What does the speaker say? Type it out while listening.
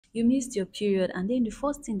You missed your period, and then the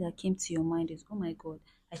first thing that came to your mind is, oh my God,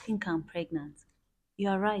 I think I'm pregnant. You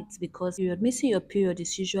are right, because missing your period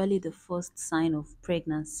is usually the first sign of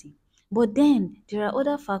pregnancy. But then there are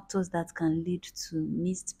other factors that can lead to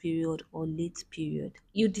missed period or late period.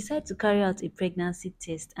 You decide to carry out a pregnancy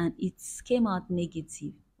test and it came out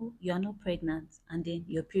negative. Oh, you are not pregnant, and then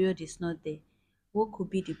your period is not there. What could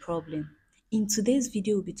be the problem? In today's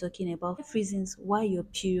video, we'll be talking about 5 reasons why your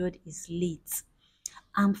period is late.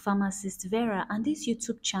 I'm pharmacist Vera, and this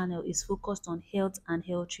YouTube channel is focused on health and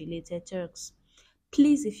health related talks.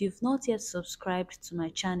 Please, if you've not yet subscribed to my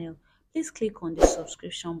channel, please click on the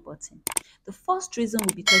subscription button. The first reason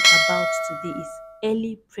we'll be talking about today is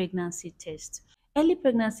early pregnancy test. Early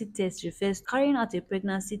pregnancy test refers to carrying out a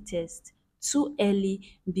pregnancy test too early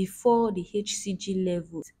before the HCG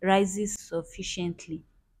level rises sufficiently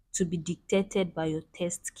to be dictated by your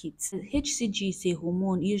test kit. HCG is a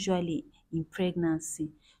hormone usually in pregnancy.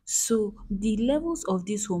 So the levels of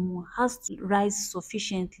this hormone has to rise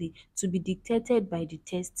sufficiently to be dictated by the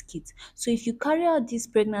test kit. So if you carry out this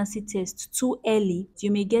pregnancy test too early,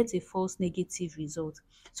 you may get a false negative result.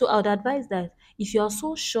 So I would advise that if you are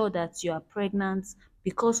so sure that you are pregnant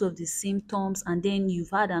because of the symptoms and then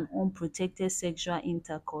you've had an unprotected sexual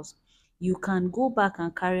intercourse, you can go back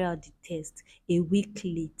and carry out the test a week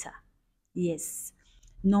later. Yes.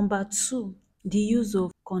 Number two, the use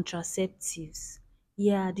of contraceptives.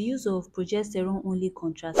 Yeah, the use of progesterone only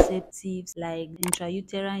contraceptives like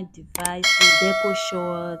intrauterine devices, Depo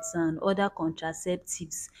shots, and other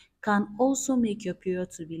contraceptives can also make your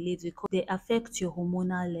period to be late because they affect your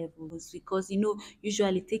hormonal levels. Because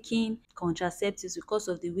usually taking contraceptives, because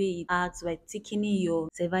of the way it acts by thickening your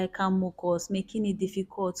cervical mucus, making it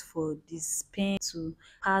difficult for the sperm to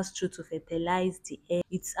pass through to fertilize the egg,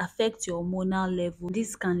 it affects your hormonal level.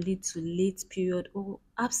 This can lead to late period or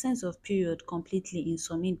absence of period completely in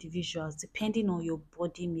some individuals depending on your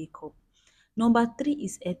body makeup. Number three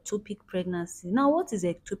is ectopic pregnancy. Now, what is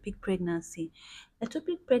ectopic pregnancy?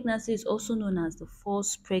 Ectopic pregnancy is also known as the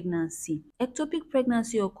false pregnancy. Ectopic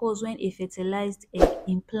pregnancy occurs when a fertilized egg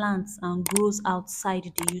implants and grows outside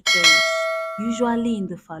the uterus, usually in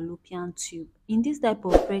the fallopian tube. In this type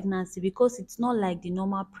of pregnancy, because it's not like the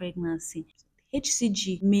normal pregnancy,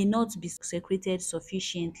 HCG may not be secreted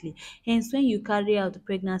sufficiently. Hence, when you carry out the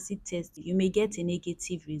pregnancy test, you may get a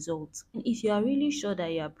negative result. And if you are really sure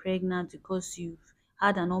that you are pregnant because you've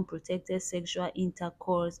had an unprotected sexual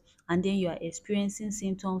intercourse and then you are experiencing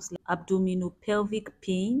symptoms like abdominopelvic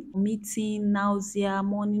pain, vomiting, nausea,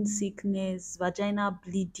 morning sickness, vaginal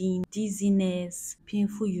bleeding, dizziness,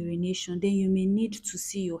 painful urination, then you may need to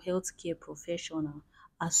see your healthcare professional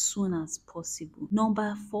as soon as possible.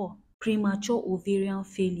 Number four, premature ovarian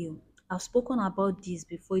failure. I've spoken about this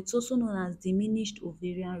before. It's also known as diminished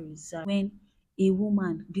ovarian reserve. When a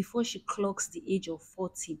woman, before she clocks the age of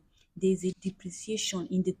 40, there's a depreciation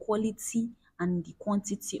in the quality and the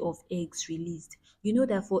quantity of eggs released. You know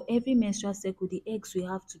that for every menstrual cycle, the eggs will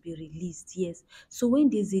have to be released. Yes. So when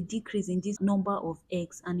there's a decrease in this number of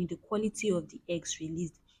eggs and in the quality of the eggs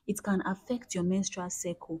released, it can affect your menstrual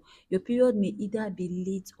cycle. Your period may either be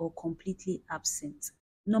late or completely absent.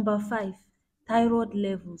 Number five, thyroid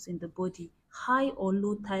levels in the body. High or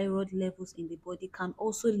low thyroid levels in the body can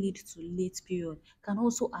also lead to late period, can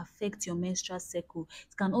also affect your menstrual cycle.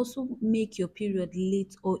 It can also make your period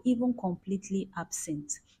late or even completely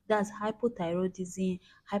absent. That's hypothyroidism,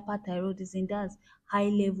 hyperthyroidism, that's high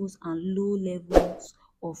levels and low levels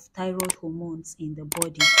of thyroid hormones in the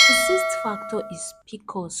body. The sixth factor is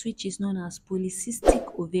Pcos, which is known as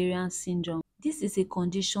polycystic ovarian syndrome. This is a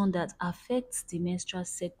condition that affects the menstrual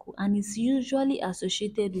cycle and is usually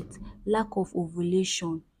associated with lack of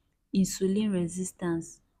ovulation, insulin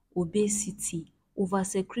resistance, obesity,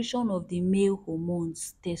 oversecretion of the male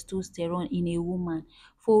hormones, testosterone in a woman.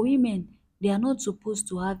 For women, they are not supposed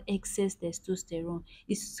to have excess testosterone.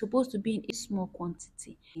 It's supposed to be in a small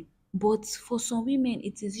quantity. But for some women,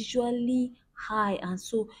 it is usually high, and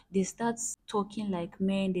so they start talking like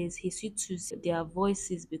men. There's history, their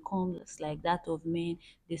voices becomes like that of men.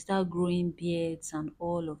 They start growing beards and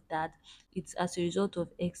all of that. It's as a result of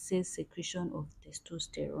excess secretion of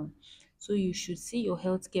testosterone. So you should see your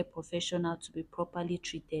healthcare professional to be properly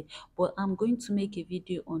treated. But I'm going to make a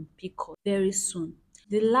video on PCOS very soon.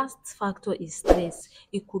 The last factor is stress.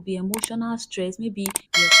 It could be emotional stress. Maybe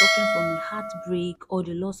you're suffering from a heartbreak or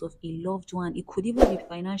the loss of a loved one. It could even be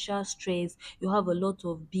financial stress. You have a lot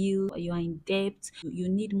of bills, you are in debt, you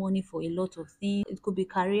need money for a lot of things. It could be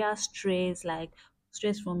career stress, like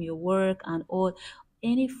stress from your work and all.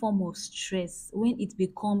 Any form of stress, when it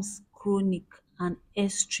becomes chronic and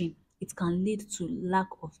extreme, it can lead to lack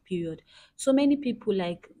of period. So many people,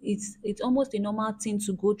 like, it's almost a normal thing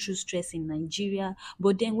to go through stress in Nigeria,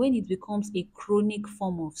 but then when it becomes a chronic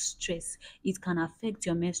form of stress, it can affect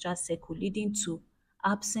your menstrual cycle, leading to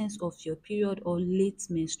absence of your period or late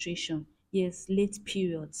menstruation. Yes, late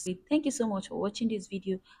periods. Thank you so much for watching this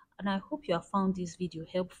video, and I hope you have found this video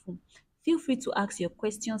helpful. Feel free to ask your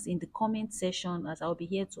questions in the comment section, as I'll be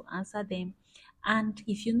here to answer them. And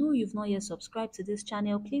if you know you've not yet subscribed to this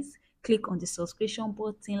channel, please click on the subscription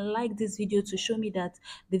button, like this video to show me that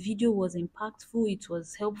the video was impactful, it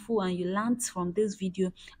was helpful, and you learned from this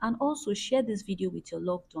video. And also share this video with your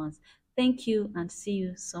loved ones. Thank you, and see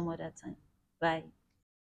you some other time. Bye.